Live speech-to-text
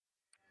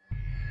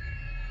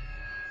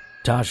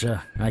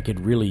Tasha, I could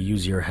really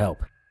use your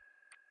help.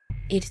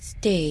 It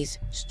stays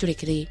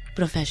strictly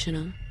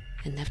professional.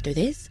 And after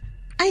this,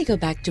 I go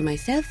back to my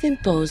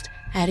self-imposed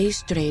Harry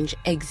Strange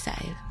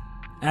exile.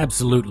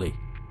 Absolutely.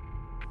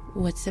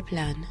 What's the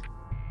plan?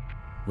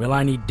 Well,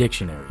 I need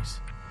dictionaries.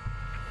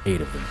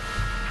 8 of them.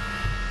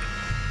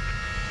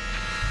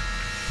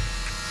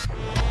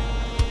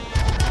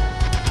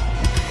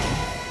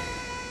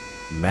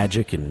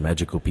 Magic and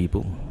magical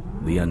people.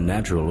 The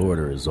unnatural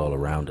order is all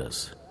around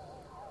us.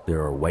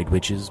 There are white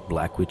witches,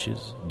 black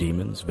witches,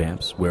 demons,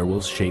 vamps,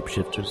 werewolves,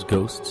 shapeshifters,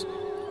 ghosts.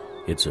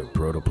 It's a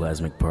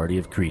protoplasmic party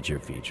of creature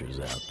features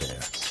out there.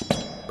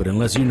 But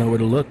unless you know where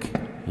to look,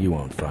 you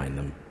won't find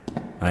them.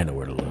 I know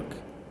where to look.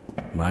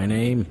 My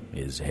name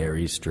is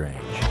Harry Strange.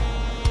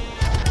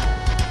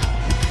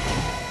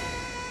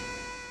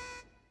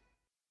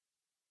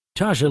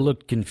 Tasha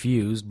looked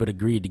confused, but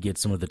agreed to get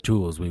some of the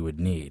tools we would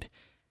need.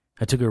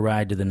 I took a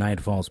ride to the Night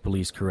Falls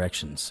Police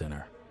Corrections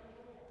Center.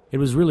 It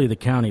was really the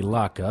county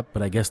lockup,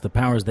 but I guess the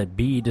powers that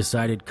be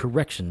decided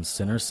corrections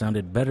center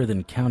sounded better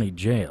than county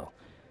jail.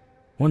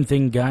 One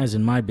thing guys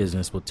in my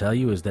business will tell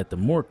you is that the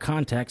more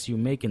contacts you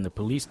make in the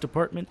police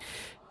department,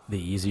 the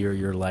easier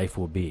your life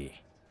will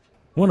be.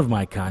 One of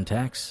my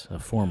contacts, a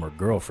former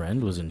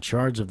girlfriend, was in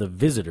charge of the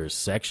visitors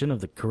section of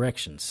the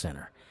corrections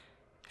center.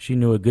 She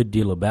knew a good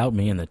deal about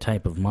me and the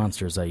type of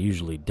monsters I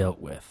usually dealt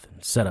with,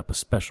 and set up a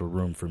special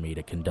room for me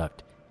to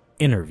conduct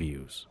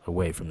interviews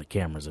away from the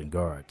cameras and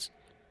guards.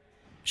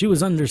 She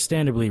was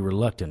understandably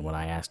reluctant when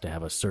I asked to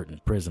have a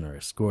certain prisoner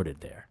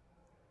escorted there.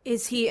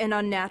 Is he an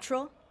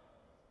unnatural?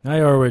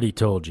 I already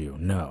told you,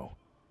 no.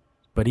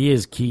 But he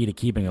is key to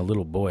keeping a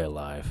little boy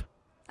alive.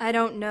 I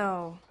don't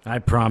know. I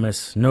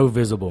promise, no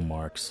visible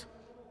marks.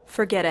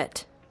 Forget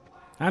it.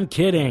 I'm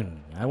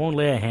kidding. I won't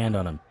lay a hand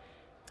on him.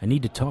 I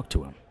need to talk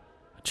to him.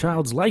 A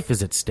child's life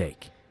is at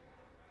stake.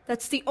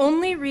 That's the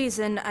only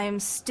reason I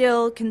am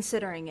still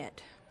considering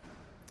it.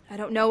 I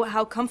don't know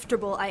how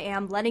comfortable I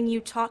am letting you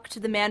talk to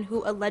the man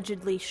who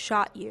allegedly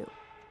shot you.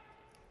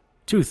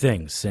 2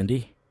 things,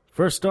 Cindy.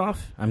 First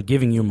off, I'm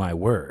giving you my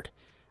word.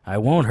 I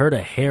won't hurt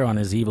a hair on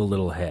his evil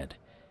little head.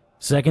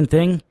 Second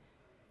thing,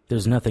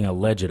 there's nothing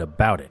alleged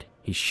about it.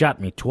 He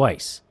shot me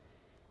twice.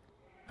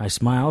 I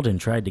smiled and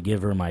tried to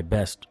give her my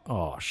best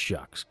 "aw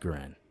shucks"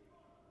 grin.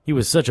 He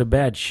was such a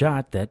bad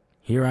shot that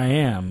here I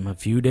am, a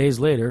few days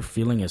later,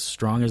 feeling as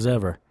strong as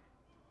ever.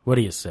 What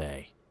do you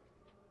say?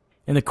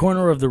 In the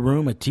corner of the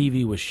room, a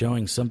TV was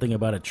showing something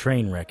about a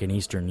train wreck in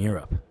Eastern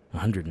Europe.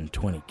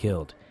 120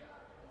 killed.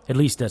 At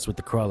least that's what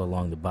the crawl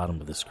along the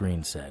bottom of the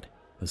screen said.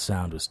 The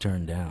sound was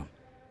turned down.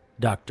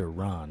 Dr.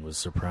 Ron was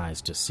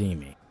surprised to see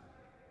me.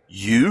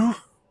 You?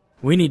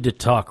 We need to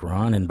talk,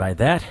 Ron, and by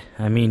that,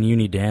 I mean you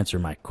need to answer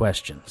my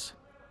questions.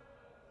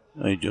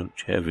 I don't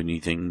have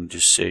anything to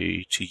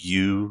say to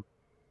you.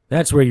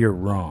 That's where you're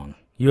wrong.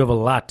 You have a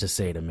lot to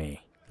say to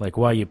me, like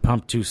why you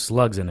pumped 2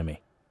 slugs into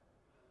me.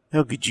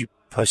 How could you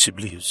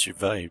possibly have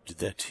survived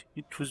that?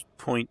 It was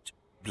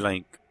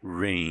point-blank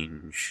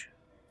range.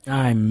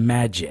 I'm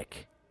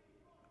magic.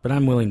 But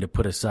I'm willing to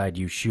put aside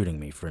you shooting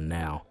me for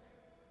now.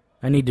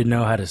 I need to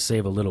know how to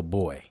save a little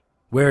boy.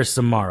 Where's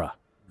Samara?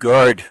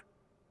 Guard!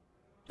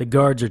 The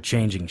guards are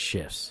changing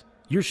shifts.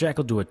 You're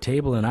shackled to a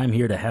table and I'm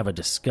here to have a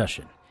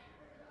discussion.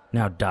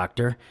 Now,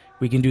 Doctor,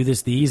 we can do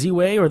this the easy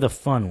way or the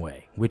fun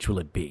way. Which will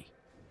it be?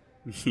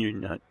 You're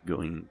not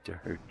going to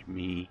hurt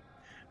me.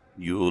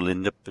 You'll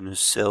end up in a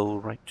cell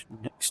right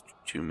next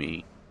to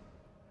me.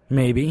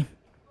 Maybe.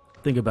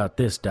 Think about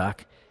this,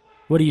 Doc.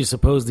 What do you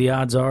suppose the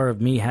odds are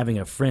of me having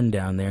a friend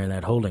down there in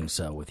that holding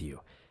cell with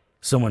you?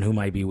 Someone who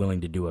might be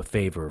willing to do a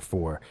favor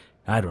for,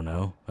 I don't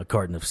know, a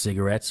carton of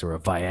cigarettes or a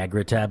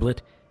Viagra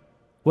tablet?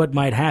 What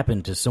might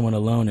happen to someone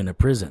alone in a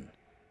prison?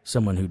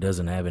 Someone who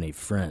doesn't have any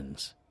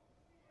friends.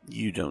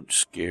 You don't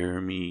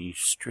scare me,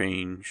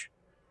 Strange.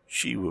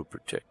 She will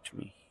protect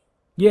me.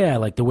 Yeah,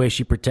 like the way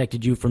she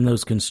protected you from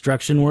those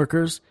construction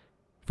workers?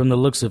 From the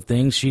looks of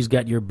things, she's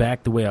got your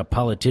back the way a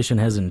politician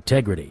has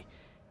integrity.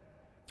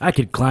 I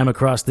could climb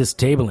across this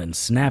table and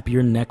snap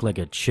your neck like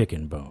a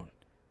chicken bone.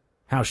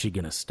 How's she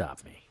gonna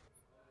stop me?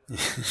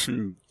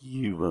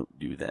 You won't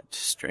do that,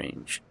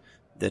 Strange.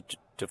 That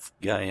tough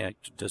guy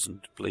act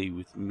doesn't play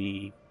with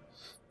me.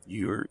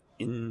 You're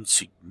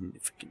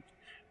insignificant.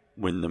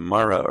 When the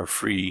Mara are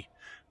free,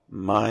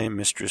 my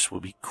mistress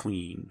will be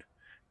queen,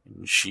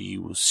 and she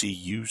will see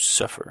you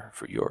suffer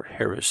for your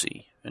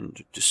heresy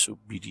and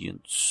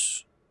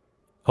disobedience.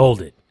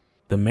 Hold it.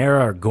 The Mara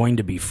are going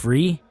to be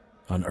free?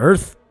 On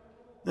Earth?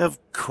 Of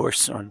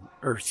course on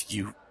Earth,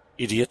 you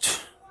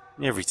idiot.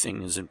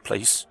 Everything is in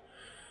place.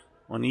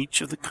 On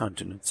each of the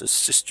continents, a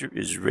sister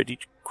is ready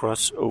to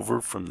cross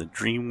over from the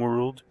dream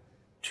world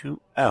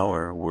to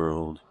our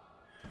world.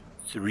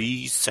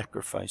 3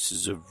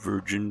 sacrifices of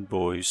virgin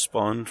boys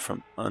spawned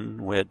from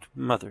unwed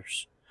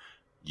mothers.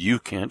 You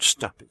can't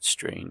stop it,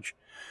 Strange.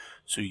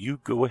 So you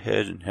go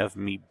ahead and have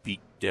me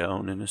beat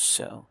down in a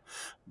cell.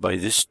 By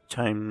this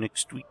time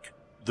next week,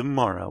 the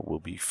Mara will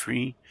be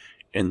free,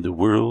 and the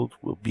world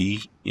will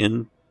be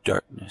in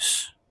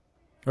darkness.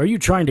 Are you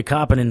trying to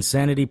cop an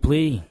insanity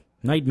plea?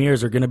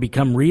 Nightmares are going to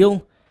become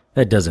real?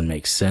 That doesn't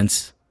make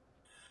sense.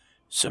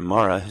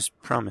 Samara has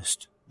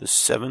promised the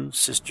 7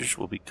 sisters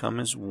will become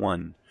as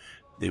one.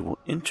 They will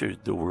enter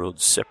the world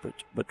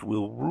separate, but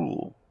will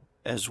rule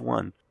as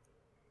one.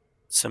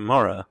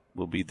 Samara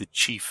will be the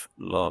chief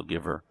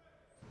lawgiver.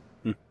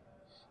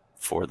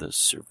 For the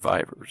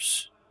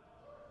survivors.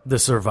 The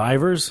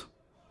survivors?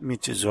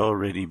 It has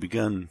already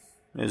begun.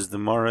 As the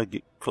Mara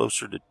get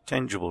closer to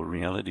tangible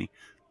reality,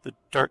 the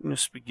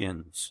darkness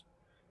begins.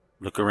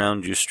 Look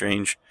around you,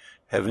 Strange.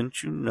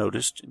 Haven't you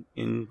noticed an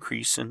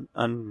increase in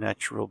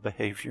unnatural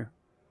behavior?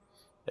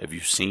 Have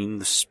you seen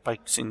the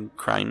spikes in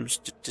crime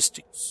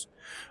statistics?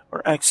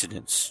 Or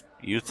accidents?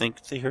 You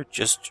think they are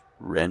just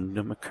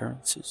random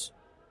occurrences?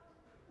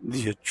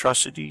 The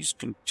atrocities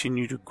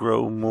continue to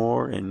grow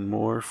more and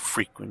more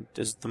frequent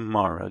as the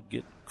Mara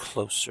get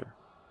closer.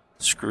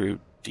 Screw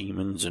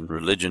demons and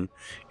religion.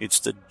 It's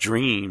the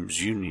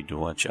dreams you need to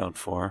watch out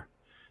for.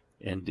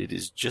 And it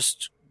is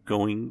just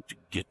going to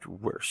get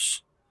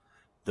worse.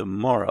 The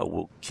Mara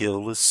will kill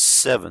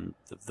 1/7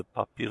 of the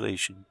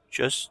population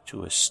just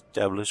to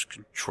establish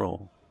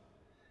control.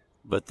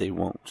 But they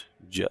won't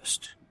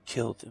just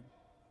kill them.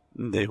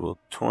 They will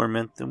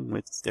torment them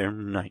with their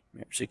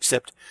nightmares,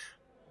 except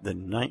the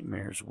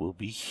nightmares will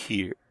be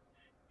here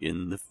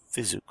in the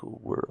physical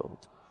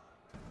world.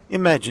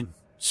 Imagine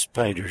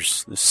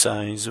spiders the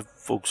size of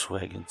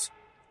Volkswagens,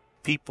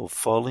 people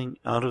falling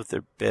out of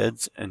their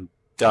beds and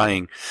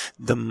dying,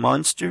 the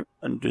monster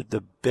under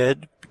the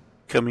bed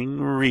becoming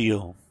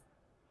real.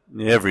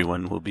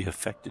 Everyone will be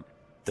affected,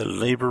 the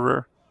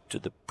laborer to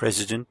the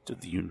President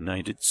of the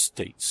United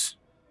States.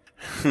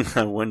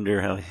 I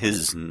wonder how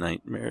his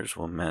nightmares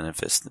will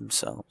manifest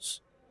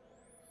themselves.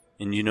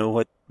 And you know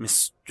what,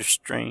 Mr.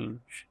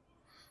 Strange?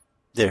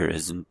 There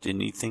isn't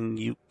anything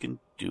you can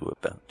do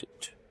about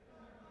it.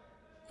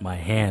 My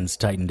hands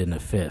tightened into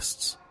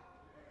fists.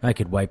 I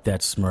could wipe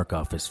that smirk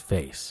off his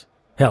face.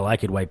 Hell, I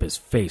could wipe his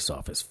face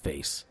off his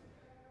face.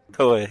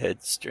 Go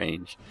ahead,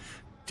 Strange.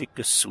 Take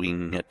a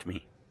swing at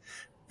me.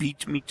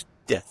 Beat me to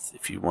death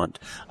if you want.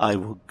 I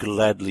will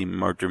gladly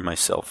martyr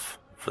myself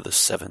for the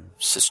 7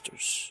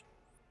 sisters.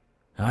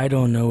 I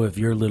don't know if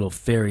your little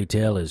fairy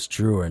tale is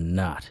true or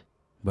not,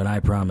 but I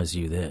promise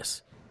you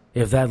this.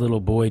 If that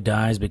little boy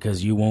dies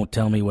because you won't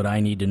tell me what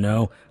I need to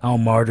know, I'll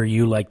martyr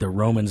you like the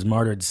Romans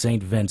martyred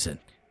St. Vincent.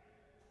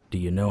 Do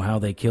you know how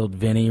they killed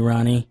Vinny,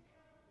 Ronnie?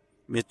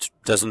 It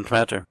doesn't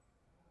matter.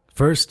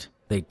 First,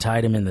 they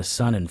tied him in the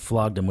sun and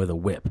flogged him with a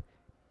whip.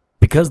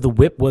 Because the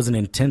whip wasn't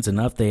intense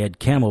enough, they had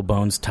camel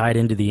bones tied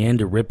into the end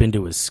to rip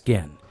into his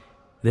skin.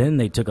 Then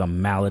they took a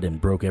mallet and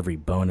broke every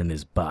bone in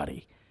his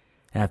body.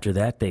 After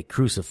that, they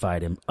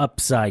crucified him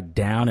upside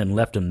down and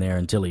left him there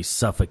until he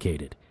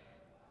suffocated.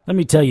 Let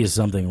me tell you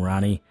something,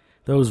 Ronnie.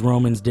 Those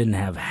Romans didn't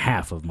have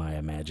half of my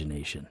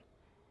imagination.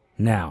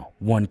 Now,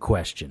 one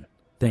question.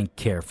 Think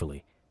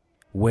carefully.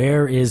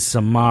 Where is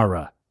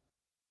Samara?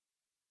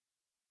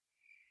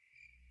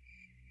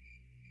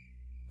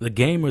 The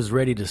game was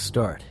ready to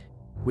start.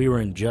 We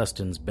were in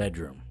Justin's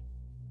bedroom.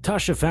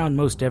 Tasha found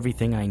most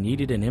everything I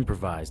needed and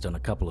improvised on a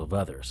couple of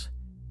others.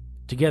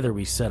 Together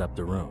we set up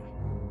the room.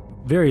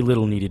 Very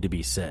little needed to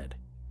be said.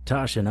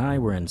 Tasha and I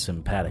were in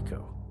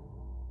simpatico.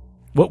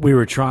 What we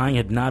were trying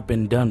had not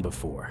been done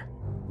before,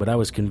 but I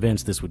was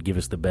convinced this would give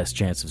us the best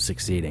chance of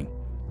succeeding.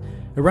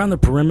 Around the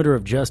perimeter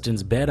of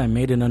Justin's bed, I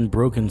made an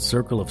unbroken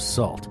circle of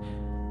salt.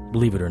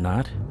 Believe it or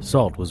not,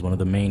 salt was one of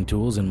the main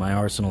tools in my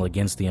arsenal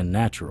against the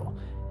unnatural.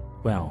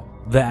 Well,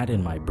 that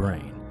in my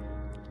brain.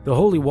 The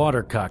holy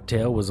water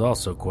cocktail was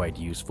also quite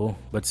useful,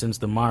 but since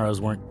the Maras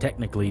weren't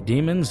technically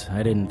demons,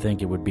 I didn't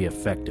think it would be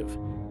effective.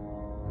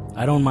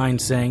 I don't mind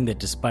saying that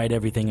despite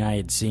everything I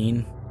had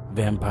seen,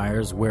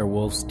 vampires,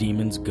 werewolves,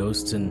 demons,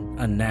 ghosts, and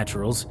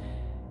unnaturals,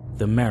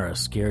 the Mara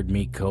scared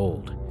me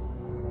cold.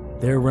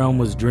 Their realm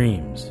was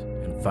dreams,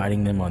 and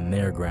fighting them on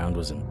their ground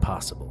was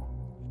impossible.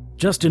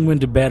 Justin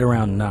went to bed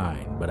around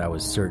 9, but I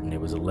was certain it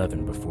was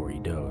 11 before he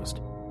dozed.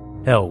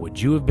 Hell,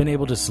 would you have been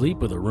able to sleep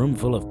with a room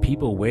full of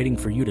people waiting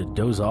for you to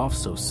doze off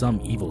so some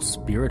evil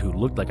spirit who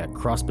looked like a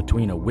cross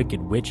between a wicked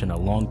witch and a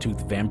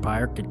long-toothed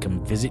vampire could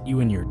come visit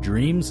you in your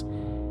dreams?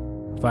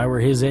 If I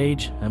were his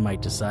age, I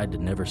might decide to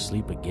never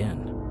sleep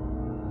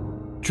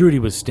again. Trudy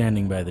was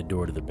standing by the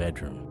door to the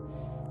bedroom.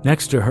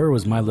 Next to her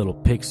was my little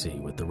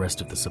pixie with the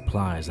rest of the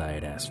supplies I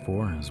had asked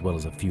for, as well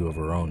as a few of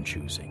her own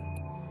choosing.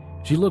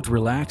 She looked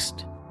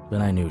relaxed,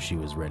 but I knew she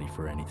was ready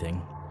for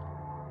anything.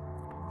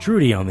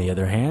 Trudy, on the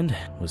other hand,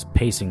 was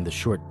pacing the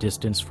short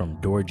distance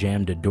from door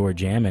jamb to door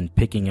jamb and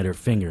picking at her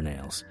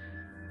fingernails.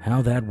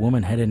 How that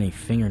woman had any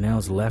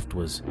fingernails left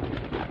was...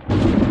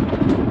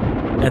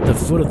 At the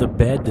foot of the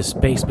bed, the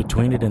space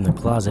between it and the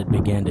closet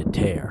began to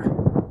tear.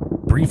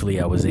 Briefly,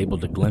 I was able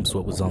to glimpse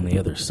what was on the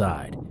other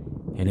side,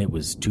 and it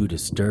was too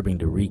disturbing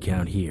to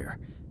recount here.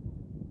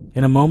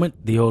 In a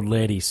moment, the old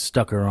lady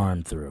stuck her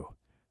arm through,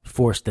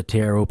 forced the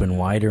tear open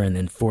wider, and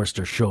then forced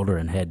her shoulder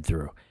and head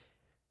through.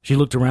 She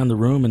looked around the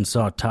room and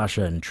saw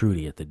Tasha and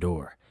Trudy at the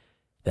door.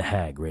 The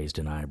hag raised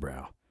an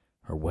eyebrow,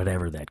 or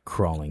whatever that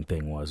crawling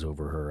thing was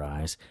over her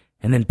eyes,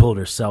 and then pulled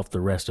herself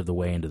the rest of the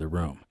way into the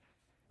room.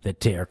 The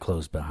tear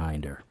closed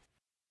behind her.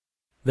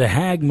 The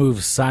hag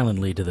moved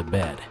silently to the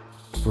bed.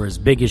 For as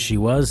big as she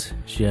was,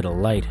 she had a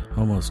light,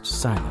 almost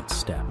silent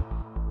step.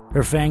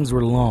 Her fangs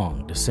were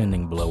long,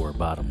 descending below her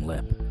bottom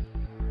lip.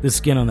 The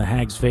skin on the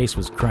hag's face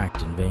was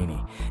cracked and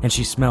veiny, and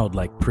she smelled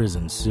like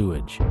prison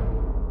sewage.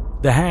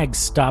 The hag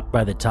stopped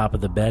by the top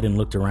of the bed and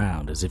looked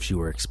around as if she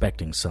were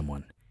expecting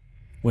someone.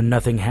 When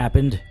nothing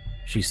happened,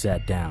 she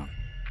sat down,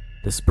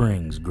 the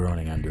springs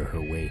groaning under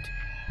her weight.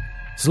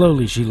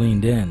 Slowly she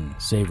leaned in,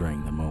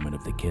 savoring the moment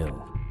of the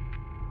kill.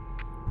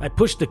 I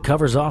pushed the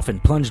covers off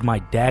and plunged my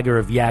dagger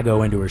of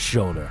Yago into her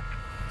shoulder.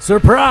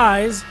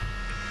 Surprise!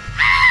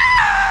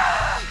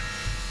 Ah!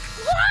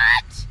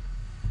 What?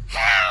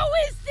 How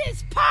is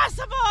this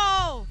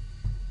possible?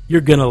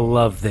 You're gonna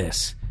love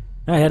this.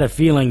 I had a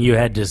feeling you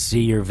had to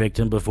see your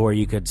victim before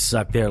you could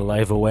suck their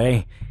life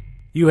away.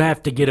 You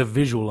have to get a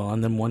visual on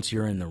them once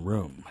you're in the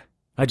room.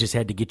 I just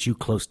had to get you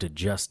close to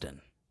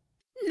Justin.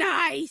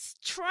 Nice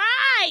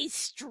try,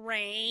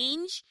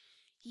 Strange.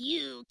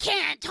 You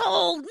can't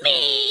hold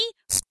me.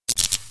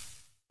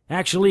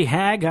 Actually,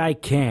 hag, I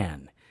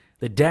can.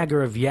 The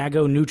dagger of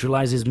Yago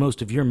neutralizes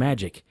most of your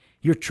magic.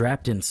 You're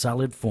trapped in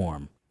solid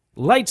form.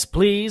 Lights,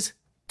 please!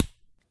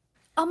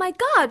 Oh my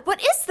god, what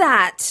is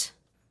that?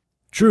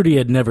 Trudy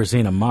had never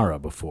seen a Mara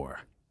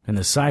before, and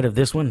the sight of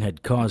this one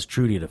had caused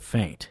Trudy to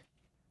faint.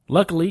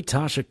 Luckily,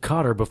 Tasha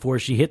caught her before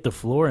she hit the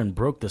floor and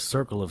broke the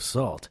circle of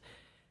salt.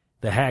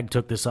 The hag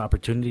took this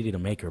opportunity to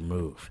make her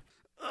move.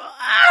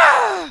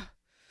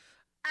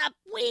 Up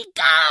we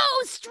go,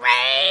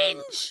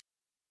 Strange!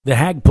 The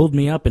hag pulled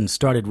me up and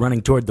started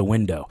running toward the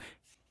window.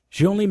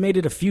 She only made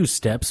it a few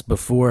steps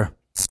before...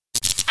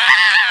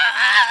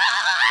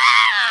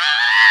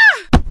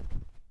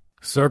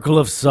 Circle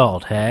of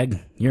salt,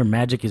 hag. Your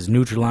magic is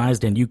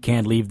neutralized and you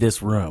can't leave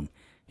this room.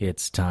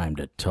 It's time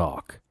to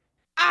talk.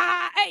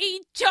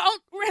 I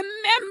don't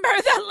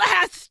remember the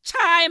last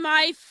time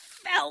I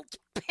felt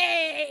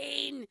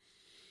pain.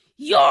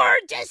 Your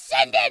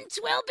descendants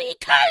will be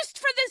cursed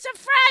for this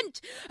affront.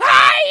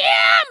 I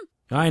am!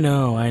 I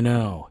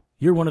know.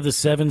 You're one of the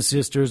 7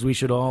 sisters we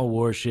should all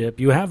worship.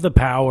 You have the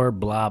power,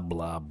 blah,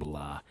 blah,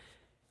 blah.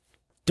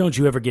 Don't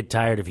you ever get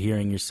tired of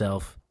hearing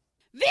yourself?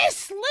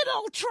 This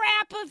little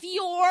trap of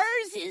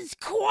yours is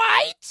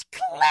quite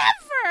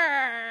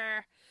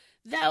clever.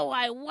 Though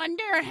I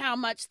wonder how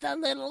much the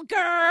little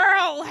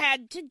girl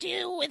had to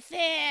do with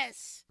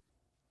this.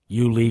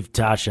 You leave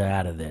Tasha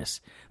out of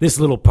this. This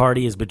little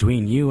party is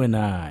between you and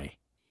I.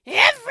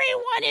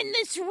 Everyone in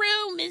this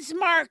room is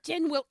marked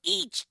and will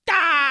each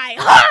die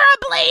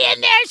horribly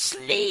in their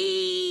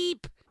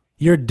sleep.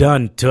 You're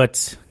done,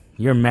 Toots.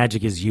 Your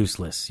magic is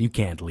useless. You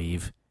can't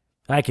leave.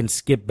 I can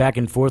skip back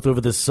and forth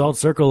over the salt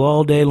circle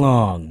all day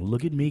long.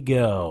 Look at me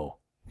go.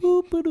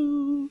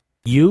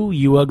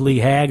 You ugly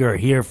hag, are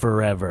here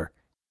forever.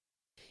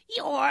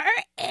 Your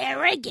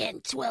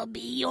arrogance will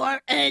be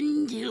your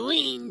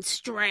undoing,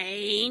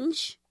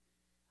 Strange.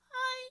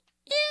 I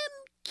am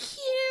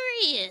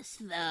curious,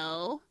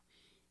 though.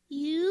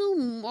 You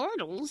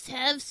mortals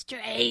have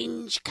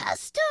strange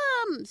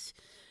customs,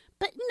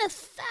 but in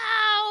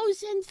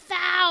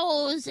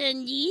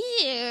 1,000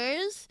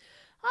 years,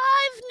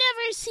 I've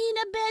never seen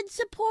a bed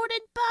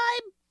supported by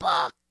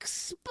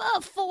books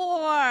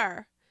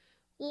before.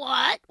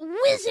 What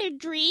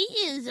wizardry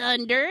is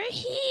under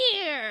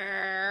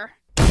here?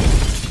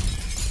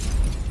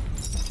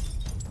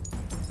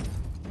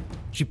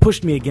 She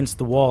pushed me against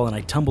the wall and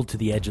I tumbled to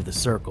the edge of the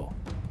circle.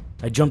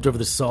 I jumped over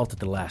the salt at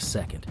the last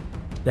second.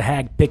 The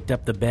hag picked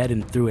up the bed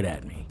and threw it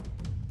at me.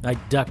 I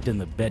ducked and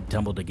the bed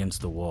tumbled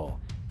against the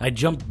wall. I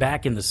jumped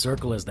back in the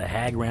circle as the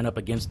hag ran up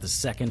against the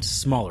second,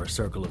 smaller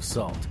circle of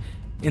salt.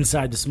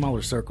 Inside the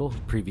smaller circle,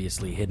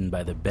 previously hidden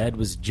by the bed,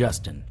 was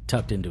Justin,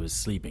 tucked into his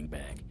sleeping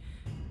bag.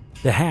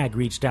 The hag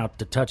reached out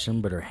to touch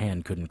him, but her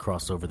hand couldn't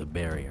cross over the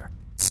barrier.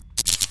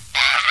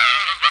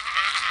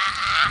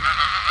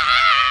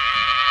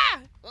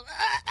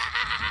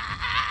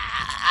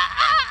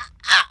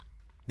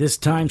 This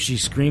time she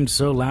screamed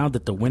so loud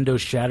that the window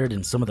shattered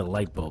and some of the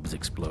light bulbs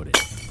exploded.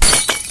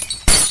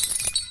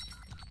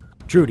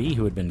 Trudy,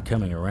 who had been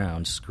coming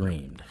around,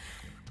 screamed.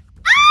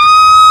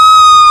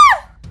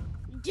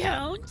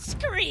 Don't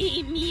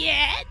scream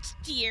yet,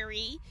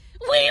 dearie.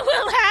 We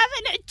will have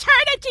an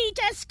eternity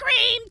to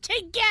scream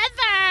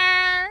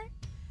together.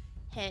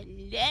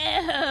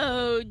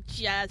 Hello,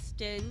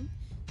 Justin.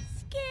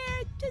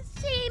 Scared to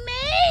see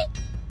me?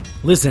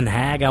 Listen,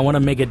 hag, I want to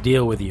make a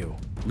deal with you.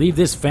 Leave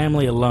this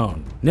family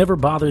alone. Never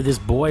bother this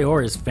boy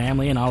or his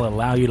family, and I'll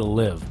allow you to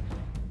live.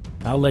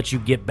 I'll let you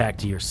get back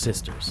to your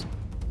sisters.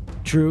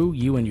 True,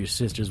 you and your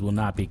sisters will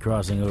not be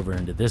crossing over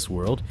into this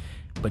world,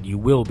 but you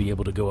will be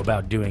able to go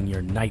about doing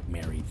your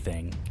nightmare-y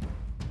thing.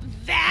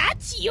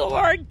 That's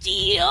your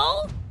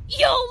deal?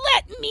 You'll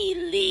let me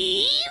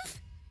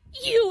leave?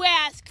 You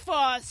ask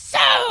for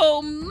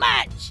so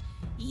much,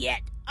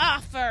 yet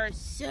offer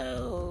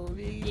so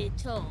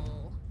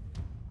little.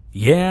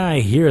 Yeah,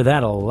 I hear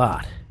that a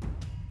lot.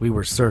 We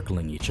were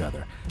circling each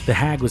other. The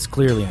hag was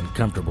clearly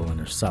uncomfortable in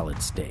her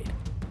solid state.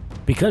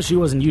 Because she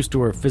wasn't used to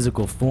her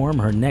physical form,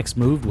 her next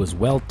move was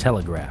well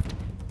telegraphed.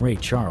 Ray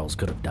Charles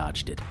could have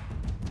dodged it.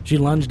 She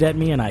lunged at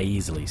me, and I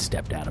easily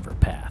stepped out of her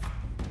path.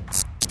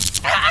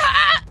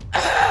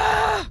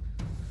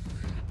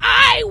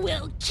 I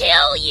will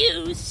kill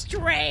you,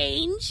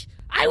 Strange.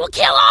 I will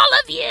kill all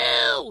of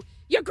you.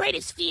 Your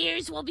greatest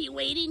fears will be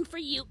waiting for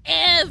you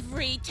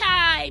every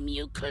time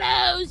you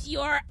close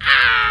your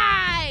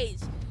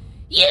eyes.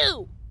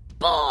 You,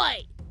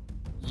 boy,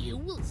 you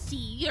will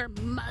see your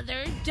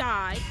mother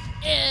die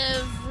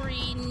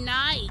every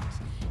night.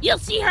 You'll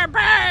see her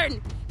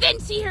burn, then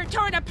see her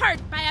torn apart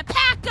by a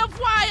pack of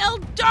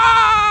wild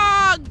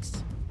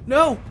dogs.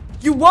 No,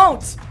 you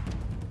won't!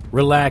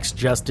 Relax,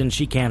 Justin.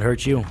 She can't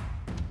hurt you.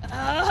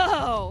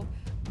 Oh,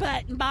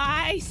 but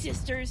my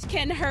sisters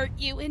can hurt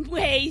you in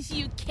ways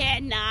you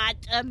cannot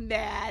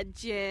imagine.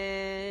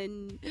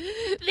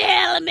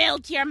 They'll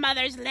melt your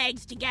mother's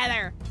legs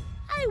together.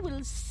 I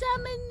will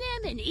summon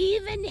them, and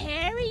even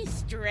Harry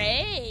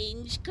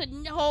Strange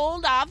couldn't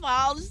hold off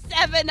all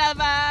 7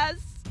 of us.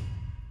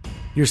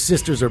 Your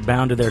sisters are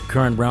bound to their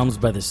current realms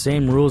by the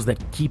same rules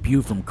that keep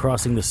you from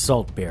crossing the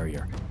salt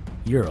barrier.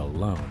 You're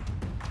alone.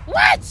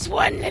 What's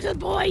one little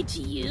boy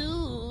to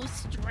you,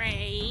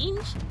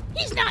 Strange?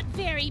 He's not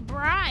very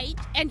bright,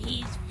 and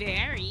he's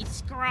very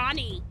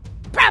scrawny.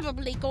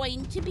 Probably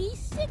going to be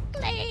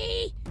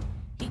sickly.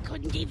 He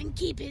couldn't even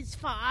keep his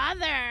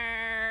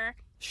father.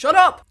 Shut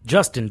up!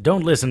 Justin,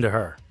 don't listen to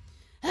her.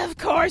 Of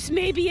course,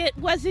 maybe it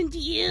wasn't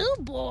you,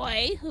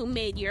 boy, who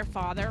made your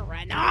father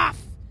run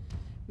off.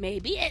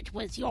 Maybe it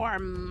was your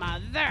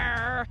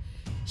mother.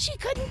 She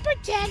couldn't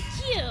protect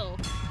you.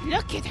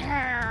 Look at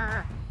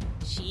her.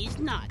 She's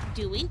not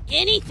doing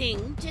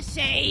anything to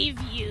save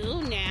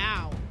you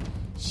now.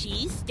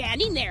 She's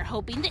standing there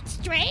hoping that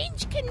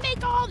Strange can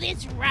make all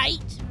this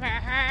right for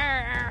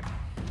her.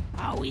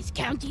 Always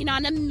counting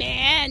on a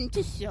man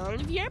to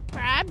solve your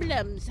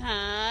problems,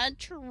 huh,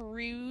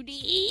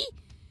 Trudy?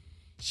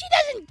 She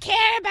doesn't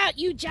care about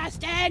you,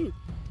 Justin.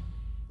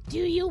 Do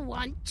you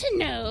want to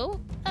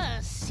know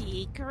a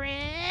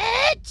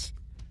secret?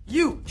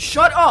 You,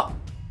 shut up!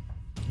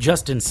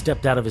 Justin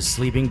stepped out of his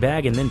sleeping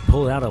bag and then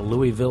pulled out a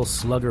Louisville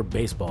Slugger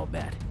baseball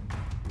bat.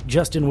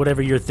 Justin,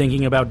 whatever you're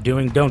thinking about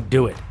doing, don't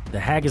do it. The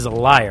hag is a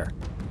liar.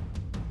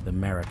 The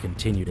Mara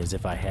continued as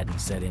if I hadn't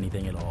said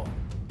anything at all.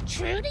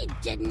 Trudy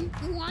didn't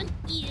want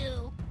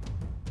you.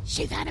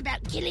 She thought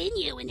about killing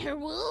you in her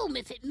womb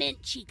if it meant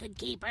she could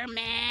keep her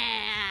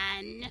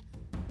man.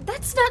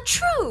 That's not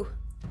true.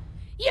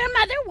 Your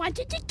mother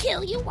wanted to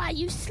kill you while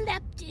you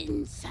slept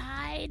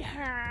inside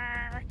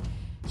her.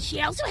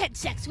 She also had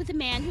sex with a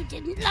man who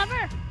didn't love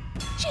her.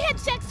 She had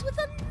sex with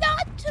a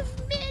lot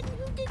of men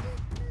who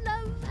didn't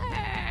love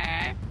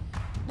her.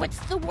 What's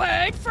the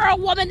word for a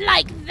woman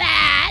like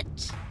that?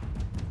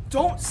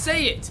 Don't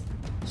say it!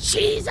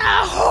 She's a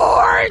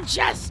whore,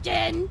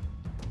 Justin.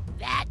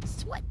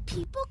 That's what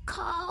people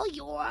call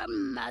your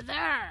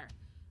mother.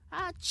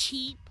 A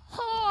cheap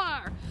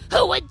whore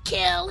who would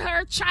kill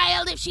her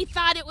child if she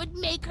thought it would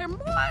make her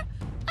more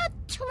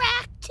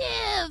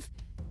attractive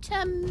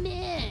to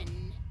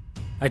men.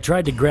 I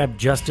tried to grab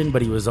Justin,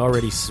 but he was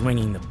already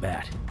swinging the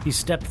bat. He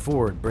stepped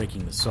forward,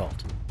 breaking the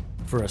salt.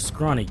 For a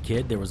scrawny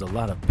kid, there was a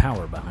lot of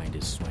power behind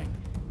his swing.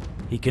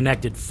 He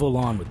connected full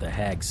on with the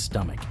hag's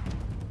stomach.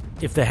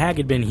 If the hag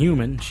had been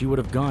human, she would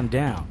have gone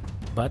down,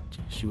 but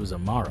she was a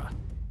Mara.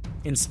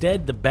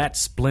 Instead, the bat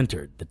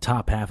splintered, the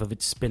top half of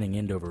it spinning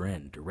end over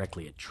end,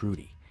 directly at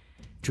Trudy.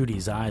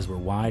 Trudy's eyes were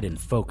wide and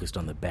focused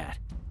on the bat,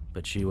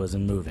 but she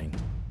wasn't moving.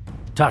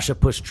 Tasha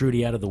pushed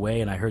Trudy out of the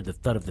way, and I heard the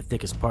thud of the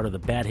thickest part of the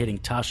bat hitting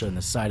Tasha in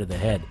the side of the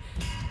head.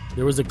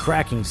 There was a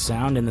cracking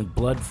sound, and the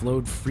blood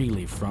flowed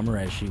freely from her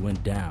as she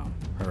went down,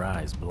 her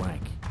eyes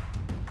blank.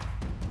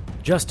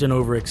 Justin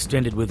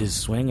overextended with his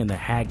swing, and the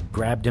hag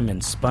grabbed him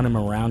and spun him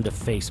around to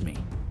face me.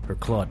 Her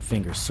clawed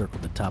fingers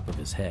circled the top of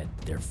his head,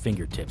 their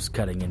fingertips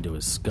cutting into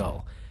his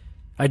skull.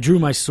 I drew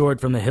my sword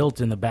from the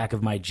hilt in the back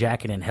of my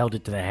jacket and held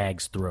it to the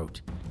hag's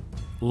throat.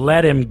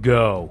 Let him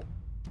go.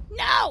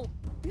 No!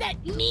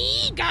 Let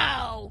me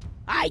go!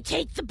 I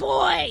take the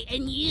boy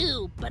and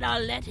you, but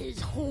I'll let his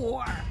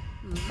whore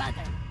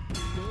mother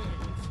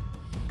live.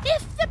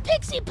 If the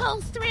pixie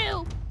pulls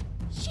through,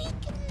 she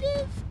can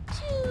live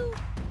too.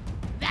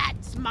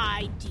 That's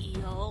my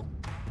deal.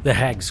 The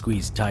hag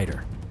squeezed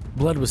tighter.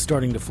 Blood was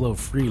starting to flow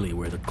freely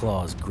where the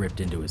claws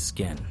gripped into his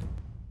skin.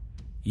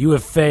 You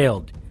have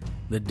failed.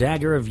 The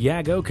dagger of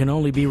Yago can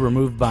only be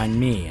removed by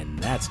me, and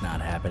that's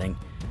not happening.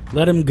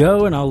 Let him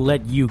go, and I'll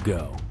let you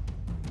go.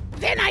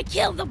 Then I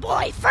kill the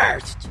boy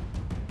first.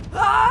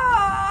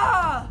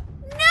 Ah!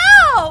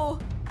 No!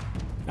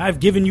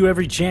 I've given you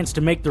every chance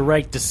to make the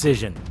right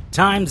decision.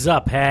 Time's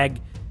up, hag.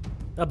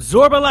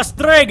 Absorba la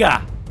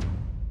strega!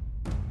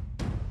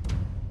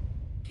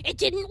 It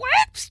didn't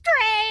work,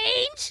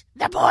 Strange.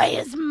 The boy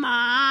is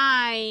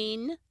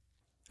mine.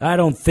 I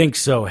don't think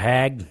so,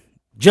 hag.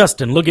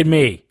 Justin, look at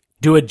me.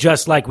 Do it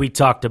just like we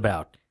talked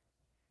about.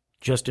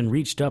 Justin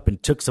reached up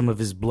and took some of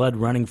his blood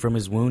running from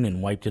his wound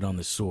and wiped it on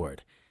the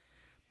sword.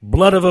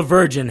 Blood of a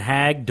virgin,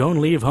 hag. Don't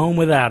leave home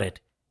without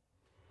it.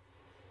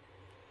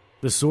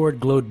 The sword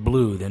glowed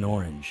blue, then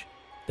orange.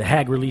 The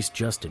hag released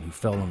Justin, who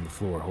fell on the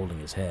floor holding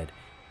his head.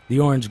 The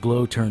orange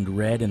glow turned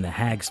red, and the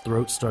hag's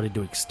throat started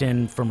to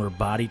extend from her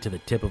body to the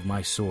tip of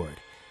my sword.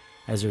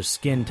 As her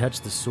skin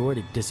touched the sword,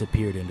 it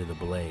disappeared into the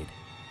blade.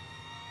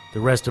 The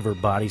rest of her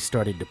body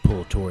started to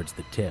pull towards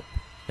the tip,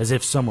 as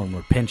if someone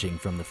were pinching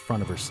from the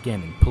front of her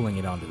skin and pulling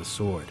it onto the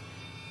sword.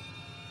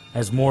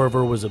 As more of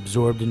her was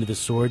absorbed into the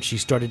sword, she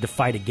started to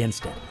fight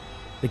against it.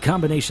 The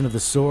combination of the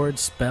sword,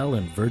 spell,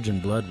 and virgin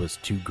blood was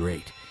too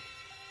great.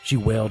 She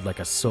wailed like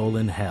a soul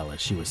in hell as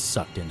she was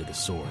sucked into the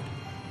sword.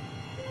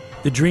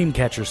 The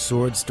Dreamcatcher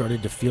sword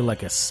started to feel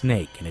like a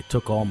snake, and it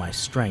took all my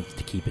strength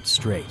to keep it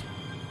straight.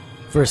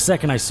 For a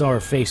second I saw her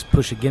face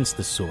push against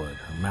the sword,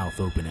 her mouth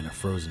open in a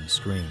frozen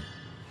scream.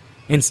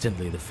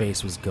 Instantly the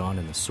face was gone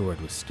and the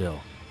sword was still.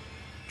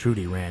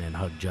 Trudy ran and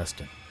hugged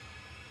Justin.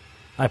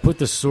 I put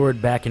the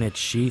sword back in its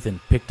sheath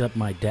and picked up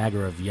my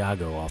dagger of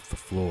Iago off the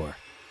floor.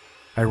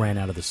 I ran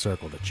out of the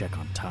circle to check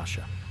on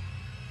Tasha.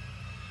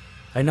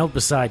 I knelt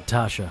beside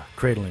Tasha,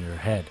 cradling her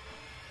head.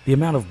 The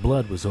amount of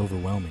blood was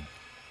overwhelming.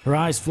 Her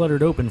eyes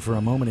fluttered open for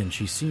a moment and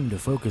she seemed to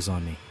focus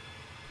on me.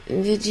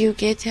 Did you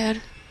get her?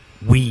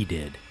 We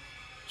did.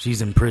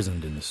 She's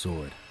imprisoned in the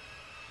sword.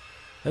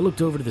 I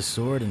looked over to the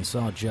sword and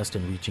saw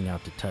Justin reaching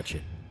out to touch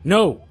it.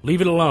 No!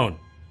 Leave it alone!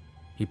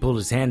 He pulled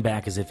his hand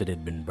back as if it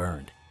had been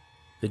burned.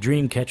 The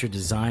Dreamcatcher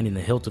design in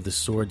the hilt of the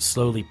sword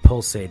slowly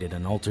pulsated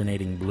an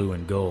alternating blue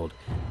and gold,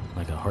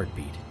 like a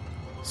heartbeat.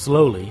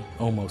 Slowly,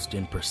 almost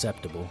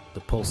imperceptible,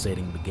 the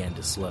pulsating began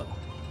to slow.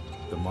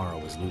 The Mara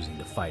was losing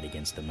the fight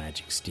against the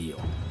magic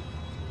steel.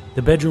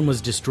 The bedroom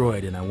was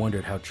destroyed, and I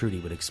wondered how Trudy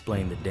would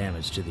explain the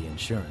damage to the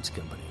insurance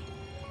company.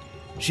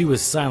 She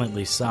was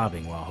silently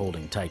sobbing while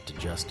holding tight to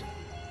Justin.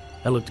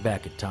 I looked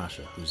back at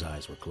Tasha, whose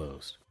eyes were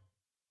closed.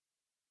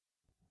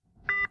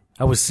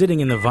 I was sitting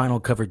in the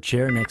vinyl-covered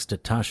chair next to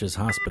Tasha's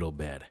hospital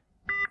bed.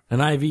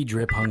 An IV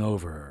drip hung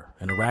over her,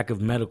 and a rack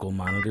of medical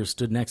monitors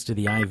stood next to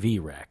the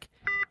IV rack.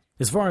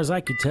 As far as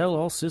I could tell,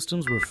 all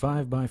systems were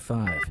 5 by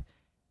 5.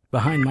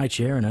 Behind my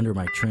chair and under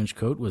my trench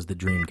coat was the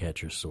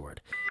Dreamcatcher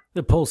sword.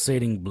 The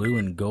pulsating blue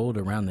and gold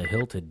around the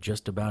hilt had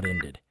just about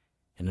ended.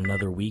 In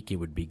another week, it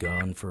would be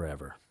gone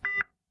forever.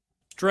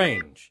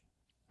 Strange.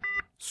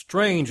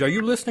 Strange, are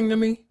you listening to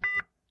me?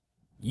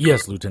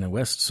 Yes, Lieutenant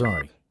West,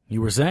 sorry.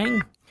 You were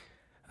saying?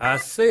 I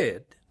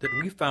said that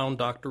we found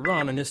Dr.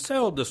 Ron in his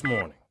cell this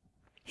morning.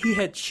 He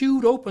had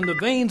chewed open the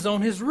veins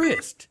on his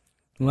wrist.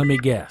 Let me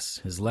guess.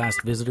 His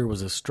last visitor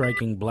was a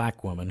striking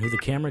black woman who the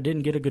camera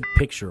didn't get a good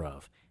picture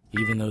of,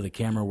 even though the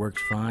camera worked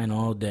fine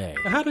all day.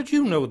 How did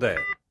you know that?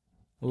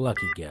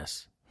 Lucky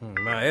guess.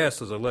 My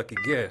ass is a lucky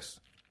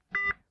guess.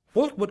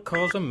 What would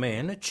cause a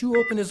man to chew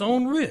open his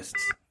own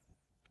wrists?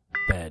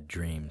 Bad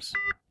dreams.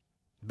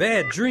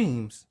 Bad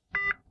dreams?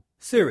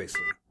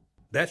 Seriously,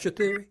 that's your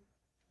theory?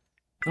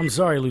 I'm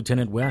sorry,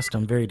 Lieutenant West.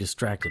 I'm very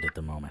distracted at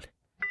the moment.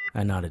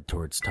 I nodded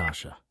towards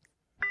Tasha.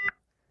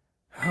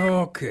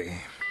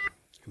 Okay.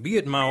 Be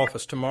at my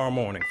office tomorrow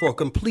morning for a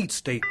complete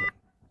statement.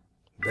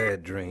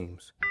 Bad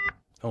dreams.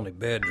 Only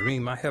bad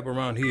dream I have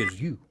around here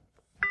is you.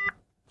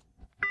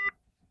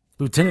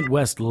 Lieutenant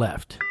West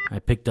left. I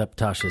picked up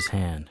Tasha's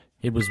hand.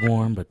 It was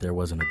warm, but there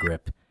wasn't a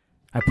grip.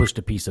 I pushed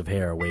a piece of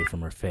hair away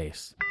from her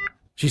face.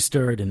 She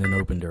stirred and then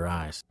opened her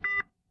eyes.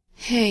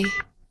 Hey,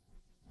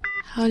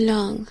 how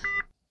long?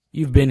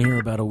 You've been here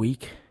about a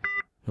week.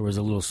 There was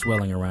a little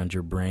swelling around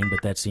your brain,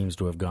 but that seems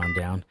to have gone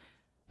down.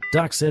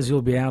 Doc says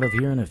you'll be out of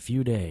here in a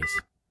few days.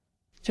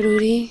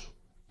 Trudy?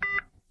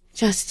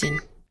 Justin?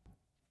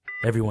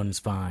 Everyone's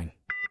fine.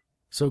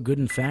 So good,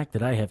 in fact,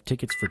 that I have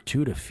tickets for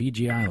 2 to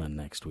Fiji Island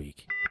next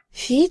week.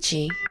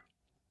 Fiji?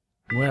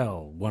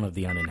 Well, one of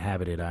the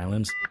uninhabited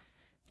islands.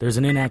 There's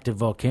an inactive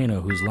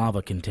volcano whose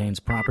lava contains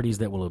properties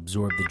that will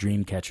absorb the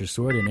Dreamcatcher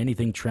sword and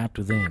anything trapped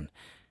within.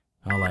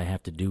 All I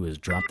have to do is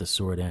drop the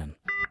sword in.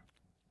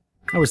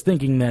 I was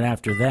thinking that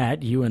after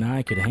that, you and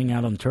I could hang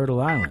out on Turtle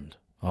Island.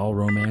 All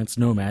romance,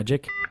 no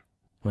magic.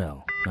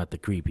 Well, not the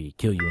creepy,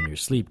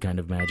 kill-you-in-your-sleep kind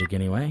of magic,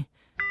 anyway.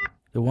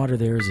 The water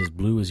there is as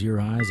blue as your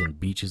eyes and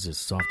beaches as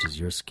soft as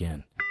your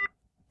skin.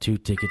 2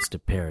 tickets to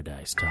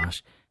paradise,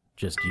 Tosh.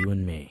 Just you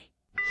and me.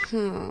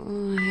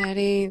 Oh,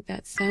 Harry,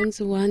 that sounds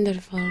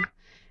wonderful.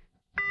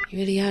 You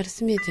really are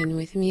smitten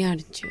with me,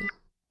 aren't you?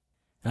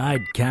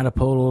 I'd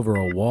catapult over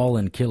a wall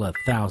and kill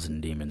 1,000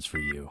 demons for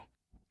you.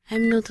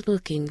 I'm not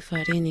looking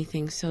for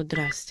anything so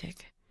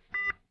drastic.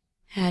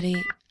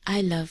 Harry,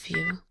 I love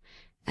you.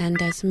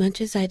 And as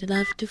much as I'd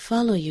love to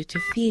follow you to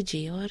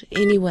Fiji or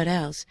anywhere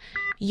else,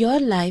 your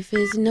life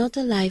is not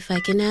a life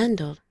I can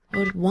handle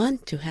or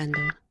want to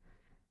handle.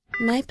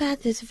 My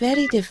path is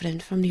very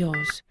different from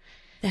yours.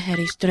 The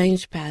Harry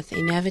Strange path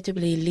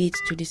inevitably leads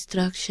to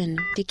destruction,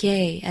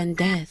 decay, and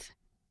death.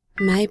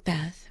 My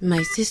path,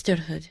 my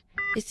sisterhood,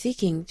 is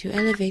seeking to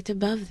elevate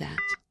above that.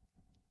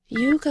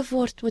 You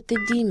cavort with the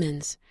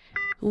demons.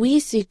 We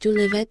seek to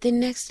live at the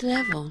next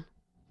level.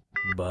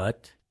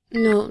 But?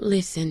 No,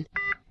 listen.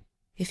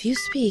 If you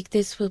speak,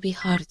 this will be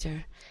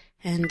harder,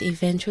 and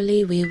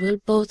eventually we will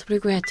both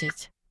regret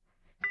it.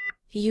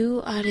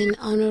 You are an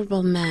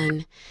honorable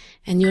man,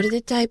 and you're the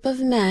type of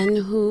man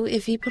who,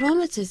 if he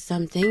promises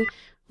something,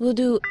 will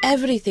do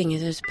everything in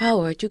his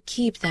power to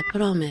keep that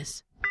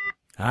promise.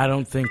 I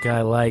don't think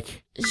I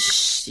like...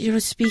 Shh, you're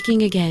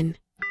speaking again.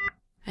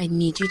 I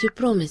need you to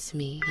promise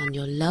me, on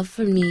your love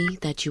for me,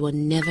 that you will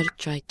never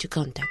try to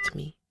contact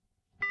me.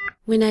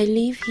 When I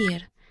leave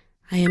here,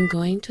 I am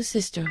going to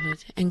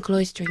Sisterhood and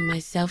cloistering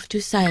myself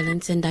to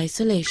silence and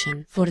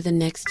isolation for the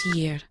next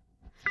year.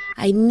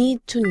 I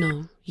need to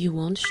know you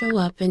won't show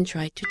up and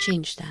try to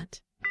change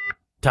that.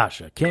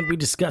 Tasha, can't we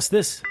discuss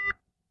this?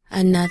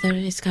 Another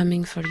is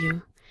coming for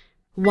you.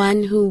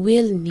 One who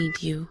will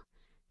need you.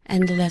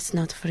 And let's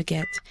not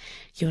forget,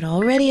 you're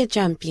already a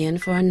champion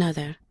for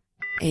another.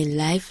 A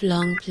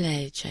lifelong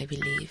pledge, I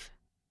believe.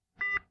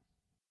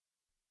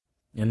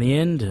 In the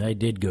end, I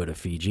did go to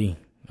Fiji,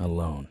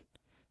 alone.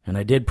 And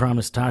I did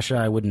promise Tasha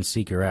I wouldn't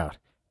seek her out.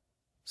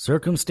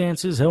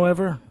 Circumstances,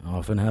 however,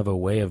 often have a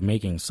way of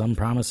making some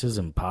promises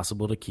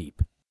impossible to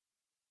keep.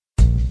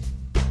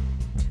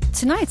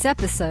 Tonight's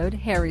episode,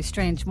 Harry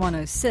Strange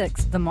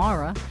 106, The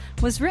Mara,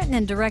 was written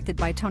and directed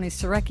by Tony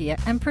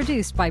Serecchia and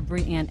produced by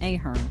Brie-Ann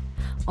Ahern.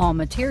 All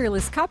material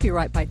is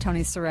copyright by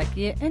Tony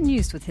Serecchia and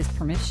used with his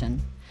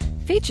permission.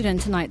 Featured in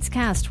tonight's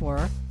cast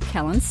were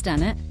Kellen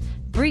Stennett,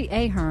 Brie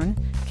Ahern,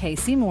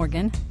 Casey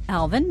Morgan,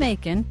 Alvin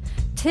Macon,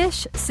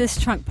 Tish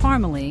Sistrunk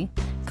Parmalee,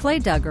 Clay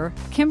Duggar,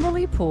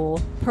 Kimberly Poole,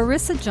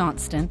 Parissa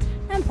Johnston,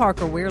 and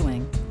Parker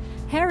Weirling.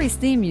 Harry's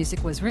theme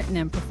music was written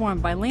and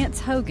performed by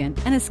Lance Hogan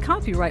and is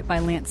copyright by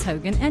Lance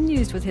Hogan and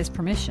used with his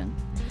permission.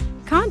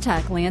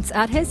 Contact Lance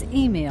at his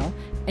email,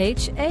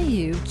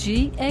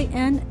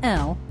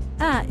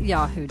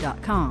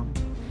 hauganl@yahoo.com.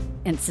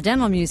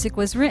 Incidental music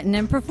was written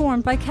and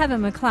performed by Kevin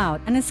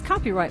MacLeod and is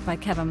copyright by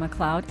Kevin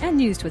MacLeod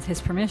and used with his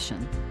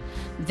permission.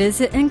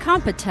 Visit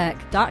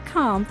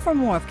Incompetech.com for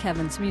more of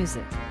Kevin's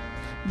music.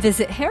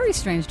 Visit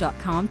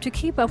HarryStrange.com to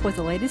keep up with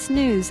the latest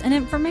news and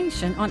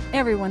information on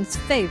everyone's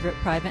favorite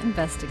private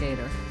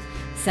investigator.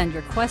 Send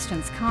your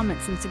questions,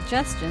 comments, and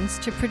suggestions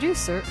to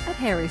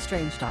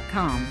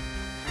producer@HarryStrange.com.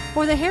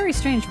 For the Harry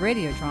Strange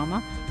radio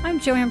drama, I'm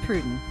Joanne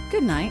Pruden.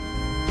 Good night.